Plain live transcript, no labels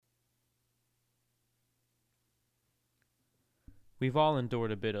We've all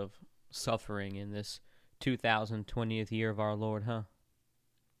endured a bit of suffering in this 2020th year of our Lord, huh?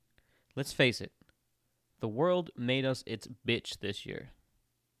 Let's face it, the world made us its bitch this year.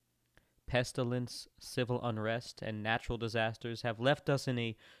 Pestilence, civil unrest, and natural disasters have left us in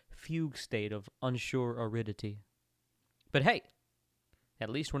a fugue state of unsure aridity. But hey,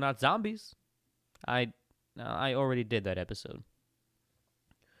 at least we're not zombies. I already did that episode.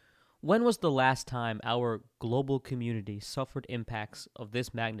 When was the last time our global community suffered impacts of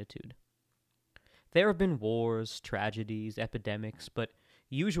this magnitude? There have been wars, tragedies, epidemics, but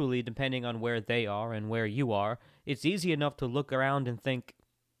usually, depending on where they are and where you are, it's easy enough to look around and think,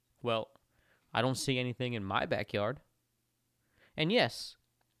 well, I don't see anything in my backyard. And yes,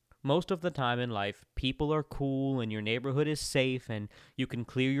 most of the time in life, people are cool and your neighborhood is safe and you can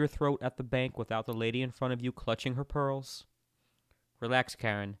clear your throat at the bank without the lady in front of you clutching her pearls. Relax,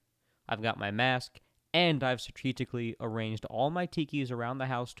 Karen. I've got my mask, and I've strategically arranged all my tikis around the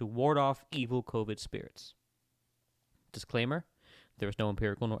house to ward off evil COVID spirits. Disclaimer, there is no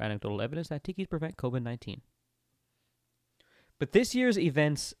empirical nor anecdotal evidence that tikis prevent COVID-19. But this year's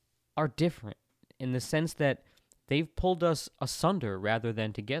events are different in the sense that they've pulled us asunder rather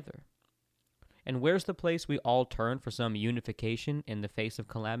than together. And where's the place we all turn for some unification in the face of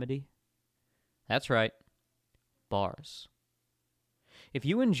calamity? That's right, bars. If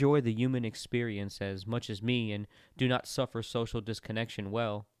you enjoy the human experience as much as me and do not suffer social disconnection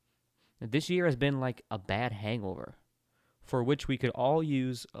well, this year has been like a bad hangover, for which we could all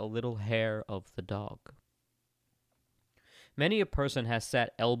use a little hair of the dog. Many a person has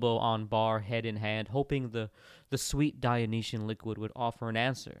sat elbow on bar, head in hand, hoping the sweet Dionysian liquid would offer an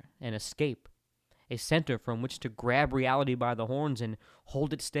answer, an escape, a center from which to grab reality by the horns and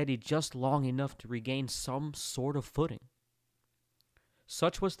hold it steady just long enough to regain some sort of footing.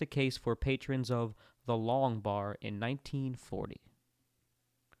 Such was the case for patrons of the Long Bar in 1940.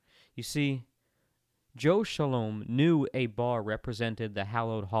 You see, Joe Shalom knew a bar represented the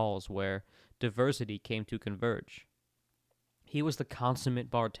hallowed halls where diversity came to converge. He was the consummate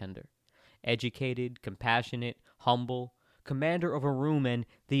bartender, educated, compassionate, humble, commander of a room, and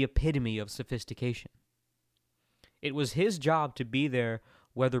the epitome of sophistication. It was his job to be there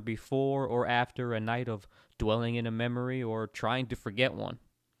whether before or after a night of dwelling in a memory or trying to forget one,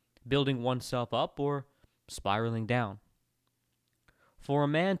 building oneself up or spiraling down. For a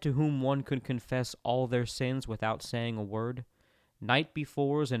man to whom one could confess all their sins without saying a word, night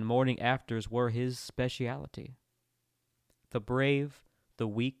befores and morning afters were his speciality. The brave, the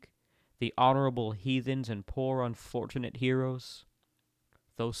weak, the honorable heathens and poor unfortunate heroes,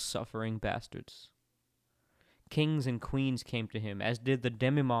 those suffering bastards. Kings and queens came to him, as did the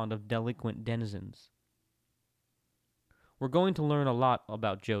demimonde of delinquent denizens. We're going to learn a lot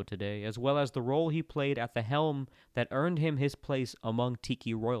about Joe today, as well as the role he played at the helm that earned him his place among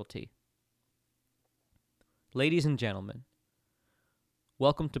tiki royalty. Ladies and gentlemen,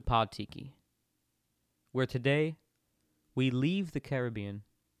 welcome to Pod Tiki, where today we leave the Caribbean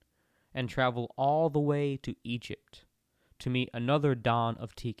and travel all the way to Egypt to meet another Don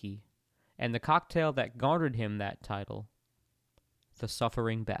of Tiki and the cocktail that garnered him that title, the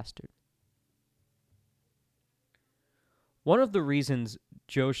Suffering Bastard. One of the reasons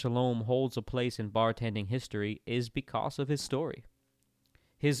Joe Shalom holds a place in bartending history is because of his story.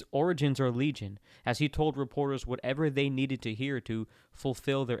 His origins are legion, as he told reporters whatever they needed to hear to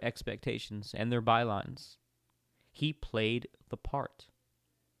fulfill their expectations and their bylines. He played the part.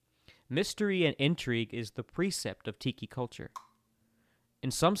 Mystery and intrigue is the precept of tiki culture. In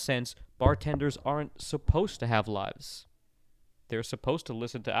some sense, bartenders aren't supposed to have lives. They're supposed to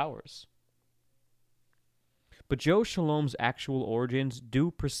listen to ours. But Joe Shalom's actual origins do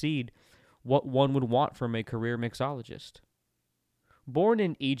precede what one would want from a career mixologist. Born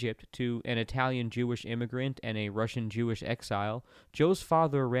in Egypt to an Italian Jewish immigrant and a Russian Jewish exile, Joe's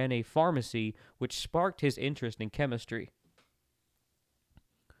father ran a pharmacy which sparked his interest in chemistry.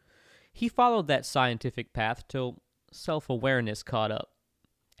 He followed that scientific path till self-awareness caught up,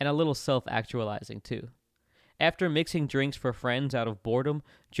 and a little self-actualizing too. After mixing drinks for friends out of boredom,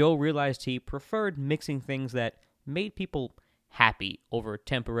 Joe realized he preferred mixing things that made people happy over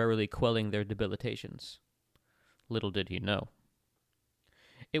temporarily quelling their debilitations. Little did he know.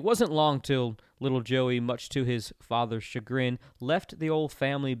 It wasn't long till little Joey, much to his father's chagrin, left the old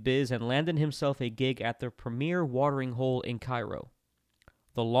family biz and landed himself a gig at the premier watering hole in Cairo,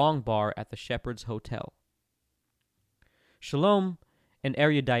 the Long Bar at the Shepherd's Hotel. Shalom, an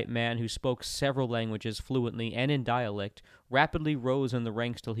erudite man who spoke several languages fluently and in dialect, rapidly rose in the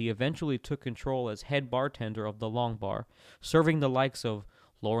ranks till he eventually took control as head bartender of the Long Bar, serving the likes of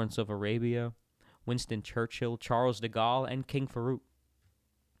Lawrence of Arabia, Winston Churchill, Charles de Gaulle, and King Farouk.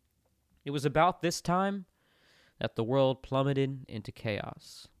 It was about this time that the world plummeted into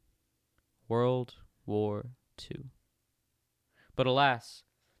chaos. World War II. But alas,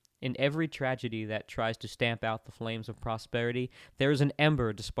 in every tragedy that tries to stamp out the flames of prosperity, there is an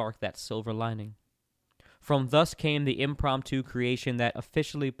ember to spark that silver lining. From thus came the impromptu creation that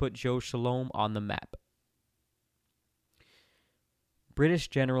officially put Joe Shalom on the map. British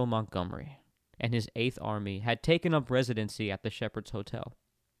General Montgomery and his 8th Army had taken up residency at the Shepherd's Hotel.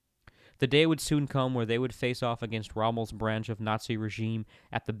 The day would soon come where they would face off against Rommel's branch of Nazi regime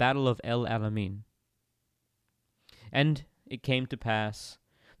at the Battle of El Alamein. And it came to pass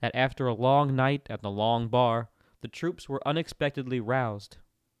that after a long night at the Long Bar, the troops were unexpectedly roused.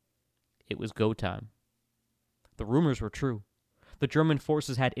 It was go time. The rumors were true. The German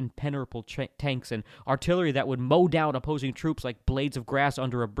forces had impenetrable tanks and artillery that would mow down opposing troops like blades of grass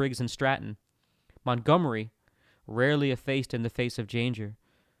under a Briggs and Stratton. Montgomery, rarely effaced in the face of danger,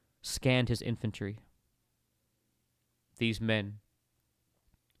 scanned his infantry. These men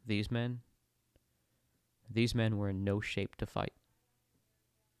were in no shape to fight.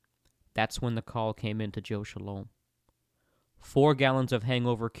 That's when the call came in to Joe Shalom. 4 gallons of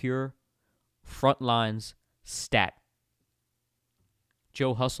hangover cure, front lines, stat.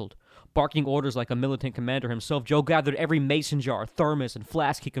 Joe hustled, barking orders like a militant commander himself. Joe gathered every mason jar, thermos, and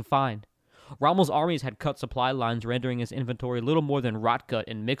flask he could find. Rommel's armies had cut supply lines, rendering his inventory little more than rot gut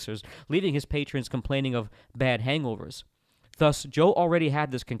and mixers, leaving his patrons complaining of bad hangovers. Thus, Joe already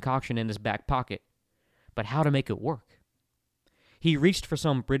had this concoction in his back pocket. But how to make it work? He reached for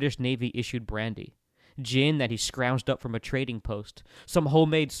some British Navy-issued brandy, gin that he scrounged up from a trading post, some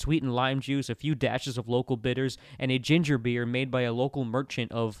homemade sweetened lime juice, a few dashes of local bitters, and a ginger beer made by a local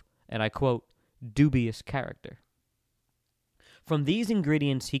merchant of, and I quote, dubious character. From these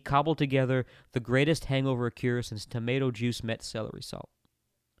ingredients, he cobbled together the greatest hangover cure since tomato juice met celery salt.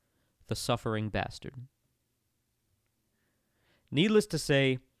 The Suffering Bastard. Needless to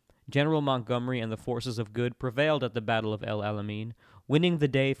say, General Montgomery and the forces of good prevailed at the Battle of El Alamein, winning the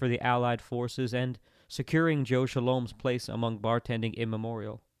day for the Allied forces and securing Joe Shalom's place among bartending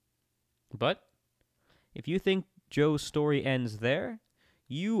immemorial. But if you think Joe's story ends there,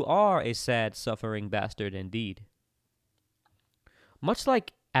 you are a sad, suffering bastard indeed. Much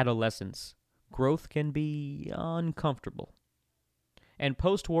like adolescence, growth can be uncomfortable. And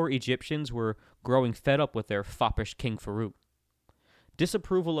post-war Egyptians were growing fed up with their foppish King Farouk.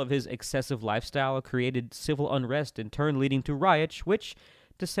 Disapproval of his excessive lifestyle created civil unrest, in turn leading to riots, which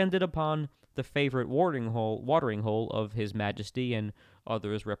descended upon the favorite watering hole of His Majesty and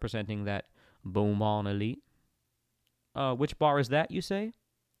others representing that Beaumont elite. Which bar is that, you say?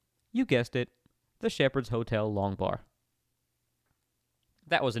 You guessed it, the Shepherd's Hotel Long Bar.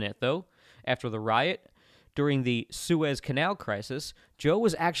 That wasn't it, though. After the riot, during the Suez Canal crisis, Joe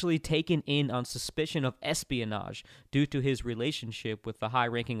was actually taken in on suspicion of espionage due to his relationship with the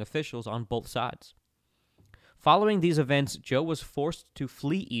high-ranking officials on both sides. Following these events, Joe was forced to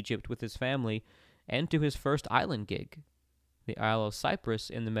flee Egypt with his family and to his first island gig, the Isle of Cyprus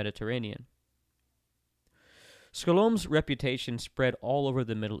in the Mediterranean. Shalom's reputation spread all over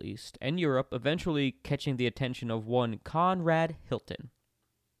the Middle East and Europe, eventually catching the attention of one Conrad Hilton.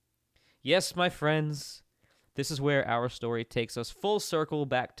 Yes, my friends, this is where our story takes us full circle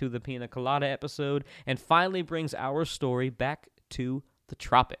back to the Pina Colada episode and finally brings our story back to the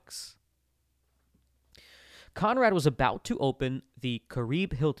tropics. Conrad was about to open the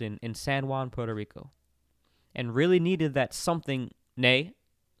Caribe Hilton in San Juan, Puerto Rico, and really needed that something, nay,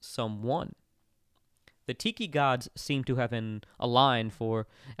 someone. The tiki gods seemed to have been aligned, for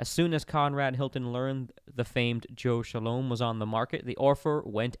as soon as Conrad Hilton learned the famed Joe Shalom was on the market, the offer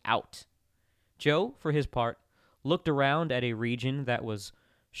went out. Joe, for his part, looked around at a region that was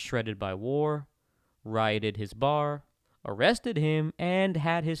shredded by war, rioted his bar, arrested him, and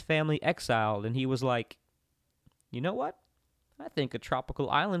had his family exiled, and he was like, you know what? I think a tropical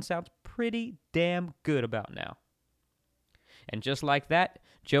island sounds pretty damn good about now. And just like that,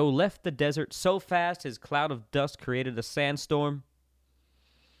 Joe left the desert so fast his cloud of dust created a sandstorm.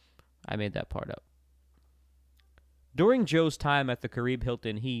 I made that part up. During Joe's time at the Caribe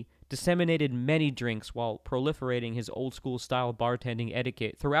Hilton, he disseminated many drinks while proliferating his old-school style bartending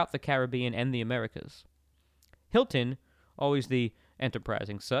etiquette throughout the Caribbean and the Americas. Hilton, always the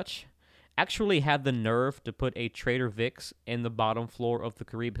enterprising such, actually had the nerve to put a Trader Vic's in the bottom floor of the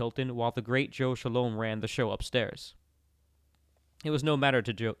Caribe Hilton while the great Joe Shalom ran the show upstairs. It was no matter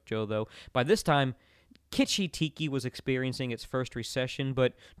to Joe, though. By this time, kitschy tiki was experiencing its first recession,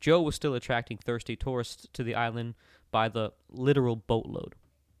 but Joe was still attracting thirsty tourists to the island by the literal boatload.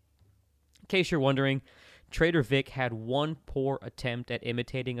 case you're wondering, Trader Vic had one poor attempt at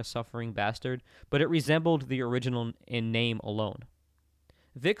imitating a suffering bastard, but it resembled the original in name alone.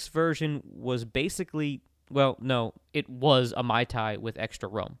 Vic's version was basically, well, no, it was a Mai Tai with extra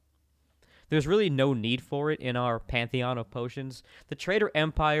rum. There's really no need for it in our pantheon of potions. The Trader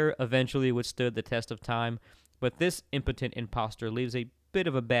Empire eventually withstood the test of time, but this impotent imposter leaves a bit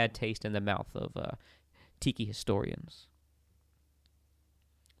of a bad taste in the mouth of tiki historians.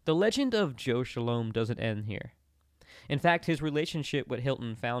 The legend of Joe Shalom doesn't end here. In fact, his relationship with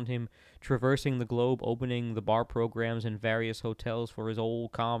Hilton found him traversing the globe, opening the bar programs in various hotels for his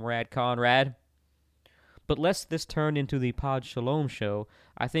old comrade Conrad. But lest this turn into the Pod Shalom show,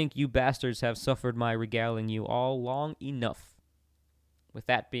 I think you bastards have suffered my regaling you all long enough. With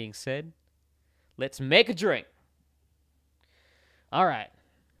that being said, let's make a drink. All right,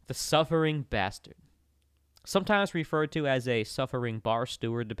 the Suffering Bastard. Sometimes referred to as a suffering bar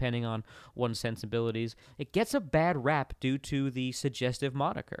steward, depending on one's sensibilities, it gets a bad rap due to the suggestive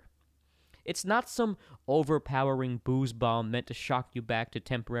moniker. It's not some overpowering booze bomb meant to shock you back to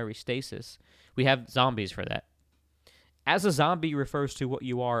temporary stasis. We have zombies for that. As a zombie refers to what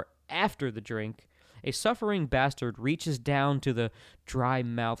you are after the drink, a suffering bastard reaches down to the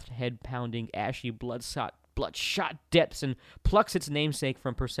dry-mouthed, head-pounding, ashy, bloodshot depths and plucks its namesake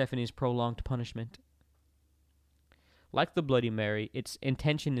from Persephone's prolonged punishment. Like the Bloody Mary, its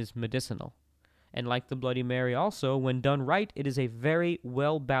intention is medicinal. And like the Bloody Mary also, when done right, it is a very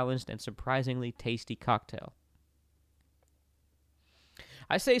well-balanced and surprisingly tasty cocktail.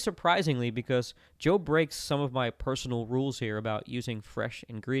 I say surprisingly because Joe breaks some of my personal rules here about using fresh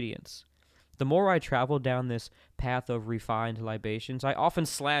ingredients. The more I travel down this path of refined libations, I often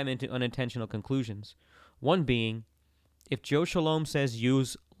slam into unintentional conclusions. One being, if Joe Shalom says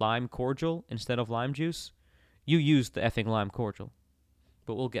use lime cordial instead of lime juice, you use the effing lime cordial.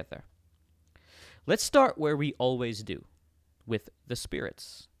 But we'll get there. Let's start where we always do, with the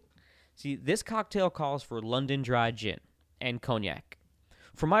spirits. See, this cocktail calls for London Dry Gin and cognac.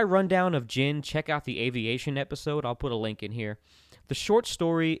 For my rundown of gin, check out the aviation episode. I'll put a link in here. The short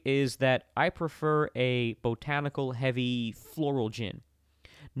story is that I prefer a botanical, heavy, floral gin.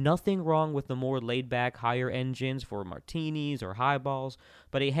 Nothing wrong with the more laid-back, higher-end gins for martinis or highballs,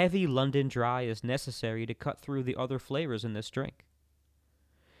 but a heavy London Dry is necessary to cut through the other flavors in this drink.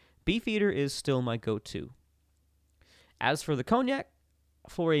 Beefeater is still my go-to. As for the cognac,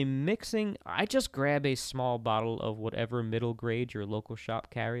 for a mixing, I just grab a small bottle of whatever middle grade your local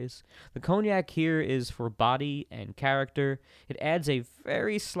shop carries. The cognac here is for body and character. It adds a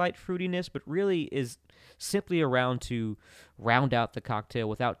very slight fruitiness, but really is simply around to round out the cocktail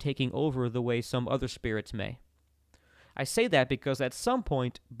without taking over the way some other spirits may. I say that because at some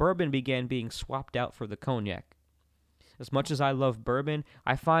point, bourbon began being swapped out for the cognac. As much as I love bourbon,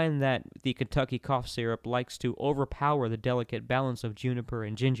 I find that the Kentucky cough syrup likes to overpower the delicate balance of juniper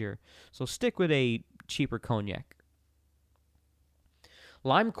and ginger, so stick with a cheaper cognac.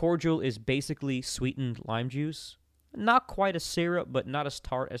 Lime cordial is basically sweetened lime juice. Not quite a syrup, but not as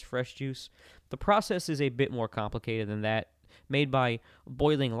tart as fresh juice. The process is a bit more complicated than that, made by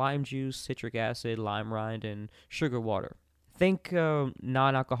boiling lime juice, citric acid, lime rind, and sugar water. Think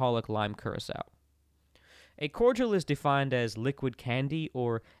non-alcoholic lime curacao. A cordial is defined as liquid candy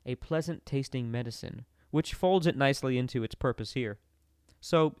or a pleasant-tasting medicine, which folds it nicely into its purpose here.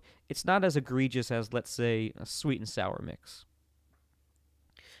 So it's not as egregious as, let's say, a sweet and sour mix.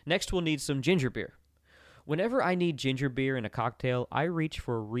 Next, we'll need some ginger beer. Whenever I need ginger beer in a cocktail, I reach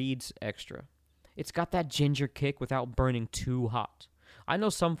for Reed's Extra. It's got that ginger kick without burning too hot. I know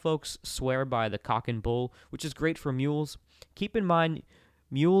some folks swear by the Cock and Bull, which is great for mules. Keep in mind,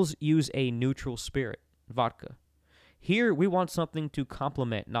 mules use a neutral spirit, vodka. Here, we want something to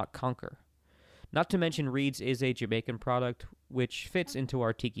complement, not conquer. Not to mention Reed's is a Jamaican product, which fits into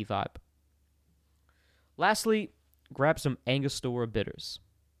our tiki vibe. Lastly, grab some Angostura bitters.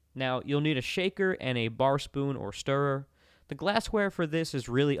 Now, you'll need a shaker and a bar spoon or stirrer. The glassware for this is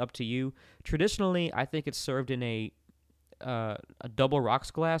really up to you. Traditionally, I think it's served in a double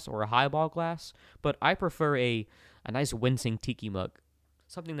rocks glass or a highball glass, but I prefer a nice wincing tiki mug,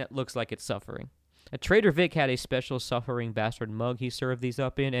 something that looks like it's suffering. Trader Vic had a special suffering bastard mug he served these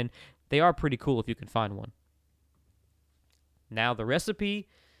up in, and they are pretty cool if you can find one. Now, the recipe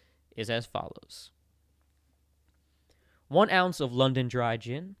is as follows. 1 ounce of London Dry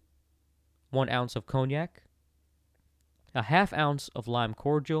Gin, 1 ounce of cognac, a ½ ounce of lime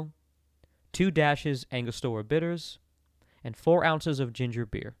cordial, 2 dashes Angostura bitters, and 4 ounces of ginger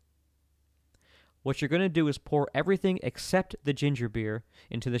beer. What you're going to do is pour everything except the ginger beer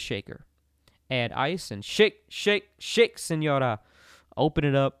into the shaker. Add ice and shake, shake, shake, senora. Open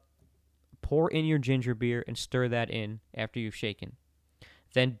it up, pour in your ginger beer and stir that in after you've shaken.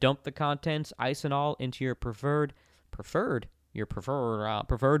 Then dump the contents, ice and all, into your preferred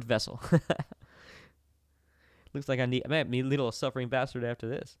vessel. Looks like I need a little suffering bastard after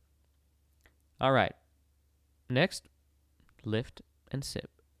this. All right. Next, lift and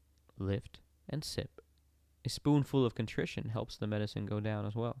sip. Lift and sip. A spoonful of contrition helps the medicine go down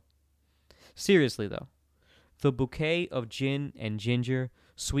as well. Seriously, though, the bouquet of gin and ginger,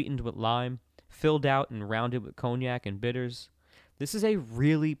 sweetened with lime, filled out and rounded with cognac and bitters, this is a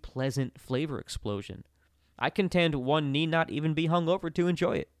really pleasant flavor explosion. I contend one need not even be hungover to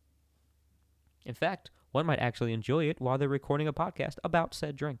enjoy it. In fact, one might actually enjoy it while they're recording a podcast about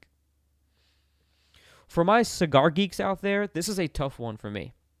said drink. For my cigar geeks out there, this is a tough one for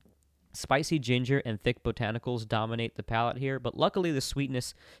me. Spicy ginger and thick botanicals dominate the palate here, but luckily the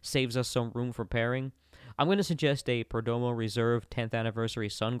sweetness saves us some room for pairing. I'm going to suggest a Perdomo Reserve 10th Anniversary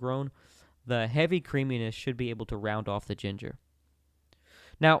Sun-Grown. The heavy creaminess should be able to round off the ginger.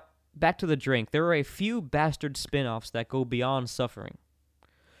 Now, back to the drink. There are a few bastard spin-offs that go beyond suffering.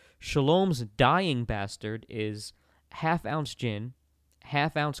 Shalom's Dying Bastard is half-ounce gin,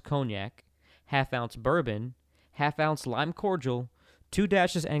 half-ounce cognac, half-ounce bourbon, half-ounce lime cordial, 2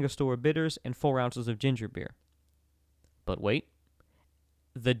 dashes Angostura bitters, and 4 ounces of ginger beer. But wait.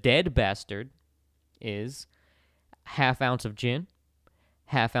 The Dead Bastard is half-ounce of gin,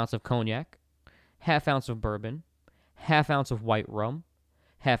 half-ounce of cognac, half-ounce of bourbon, half-ounce of white rum,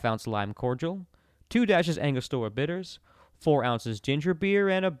 half-ounce lime cordial, 2 dashes Angostura bitters, 4 ounces ginger beer,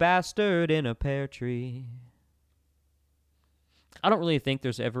 and a bastard in a pear tree. I don't really think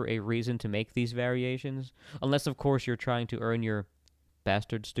there's ever a reason to make these variations, unless, of course, you're trying to earn your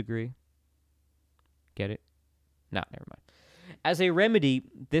bastard's degree. Get it? Nah, never mind. As a remedy,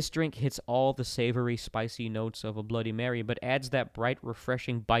 this drink hits all the savory, spicy notes of a Bloody Mary, but adds that bright,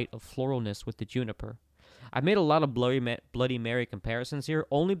 refreshing bite of floralness with the juniper. I've made a lot of Bloody Mary comparisons here,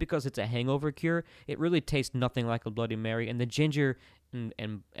 only because it's a hangover cure. It really tastes nothing like a Bloody Mary, and the ginger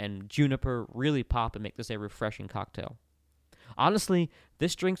and juniper really pop and make this a refreshing cocktail. Honestly,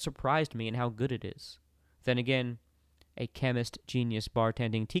 this drink surprised me in how good it is. Then again, a chemist, genius,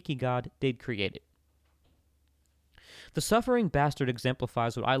 bartending tiki god did create it. The Suffering Bastard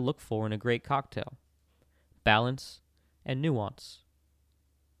exemplifies what I look for in a great cocktail. Balance and nuance.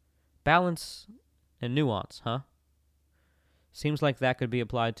 Balance and nuance, huh? Seems like that could be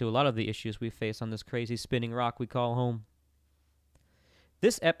applied to a lot of the issues we face on this crazy spinning rock we call home.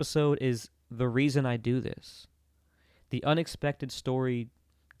 This episode is the reason I do this. The unexpected story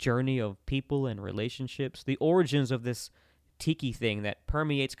journey of people and relationships, the origins of this tiki thing that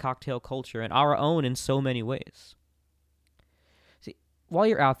permeates cocktail culture and our own in so many ways. See, while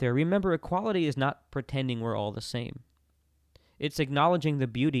you're out there, remember equality is not pretending we're all the same. It's acknowledging the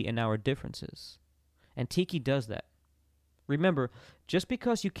beauty in our differences. And tiki does that. Remember, just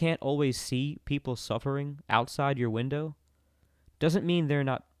because you can't always see people suffering outside your window doesn't mean they're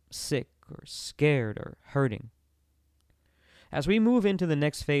not sick or scared or hurting. As we move into the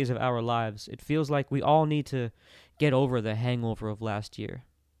next phase of our lives, it feels like we all need to get over the hangover of last year.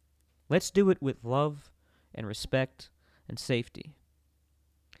 Let's do it with love and respect and safety.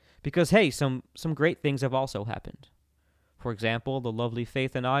 Because, hey, some great things have also happened. For example, the lovely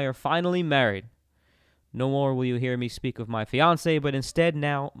Faith and I are finally married. No more will you hear me speak of my fiancée, but instead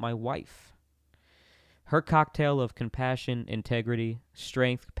now my wife. Her cocktail of compassion, integrity,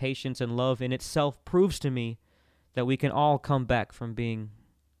 strength, patience, and love in itself proves to me that we can all come back from being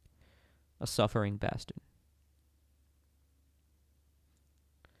a suffering bastard.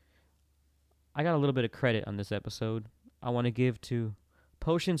 I got a little bit of credit on this episode. I want to give to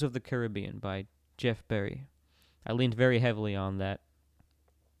Potions of the Caribbean by Jeff Berry. I leaned very heavily on that.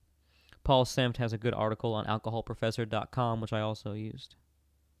 Paul Sempt has a good article on alcoholprofessor.com, which I also used.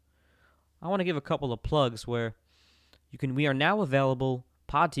 I want to give a couple of plugs where we are now available,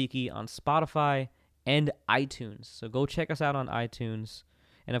 Podtiki, on Spotify and iTunes. So go check us out on iTunes.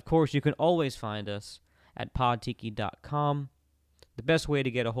 And of course, you can always find us at podtiki.com. The best way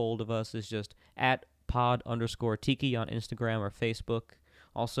to get a hold of us is just at pod_tiki on Instagram or Facebook.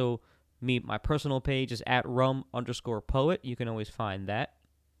 Also, my personal page is at rum_poet. You can always find that.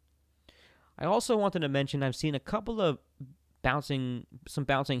 I also wanted to mention I've seen a couple of bouncing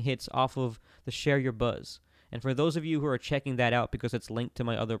hits off of the Share Your Buzz. And for those of you who are checking that out because it's linked to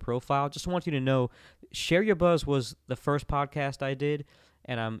my other profile, just want you to know Share Your Buzz was the first podcast I did,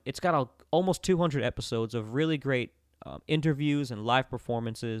 and it's got almost 200 episodes of really great interviews and live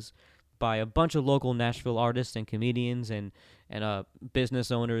performances, by a bunch of local Nashville artists and comedians and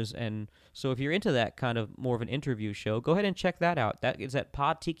business owners. And so if you're into that kind of more of an interview show, go ahead and check that out. That is at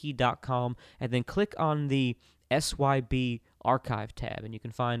podtiki.com, and then click on the SYB archive tab, and you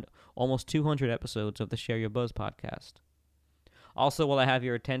can find almost 200 episodes of the Share Your Buzz podcast. Also, while I have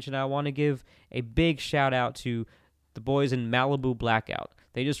your attention, I want to give a big shout out to the boys in Malibu Blackout.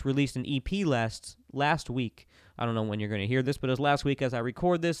 They just released an EP last week. I don't know when you're going to hear this, but it was last week as I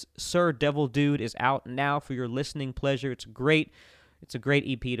record this. Sir Devil Dude is out now for your listening pleasure. It's great. It's a great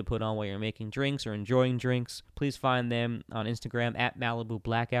EP to put on while you're making drinks or enjoying drinks. Please find them on Instagram at Malibu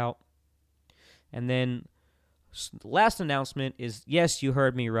Blackout. And then last announcement is, yes, you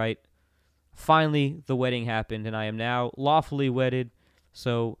heard me right. Finally, the wedding happened, and I am now lawfully wedded.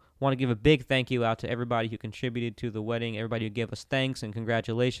 So want to give a big thank you out to everybody who contributed to the wedding, everybody who gave us thanks and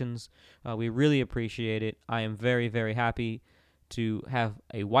congratulations. We really appreciate it. I am very, very happy to have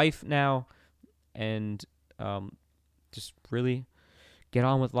a wife now and just really get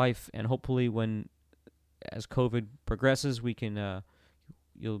on with life. And hopefully as COVID progresses, we can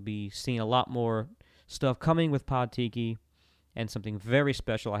you'll be seeing a lot more stuff coming with Podtiki and something very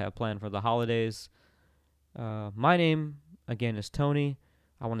special I have planned for the holidays. My name, again, is Tony.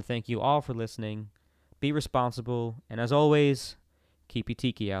 I want to thank you all for listening. Be responsible, and as always, keep your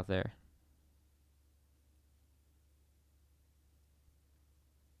tiki out there.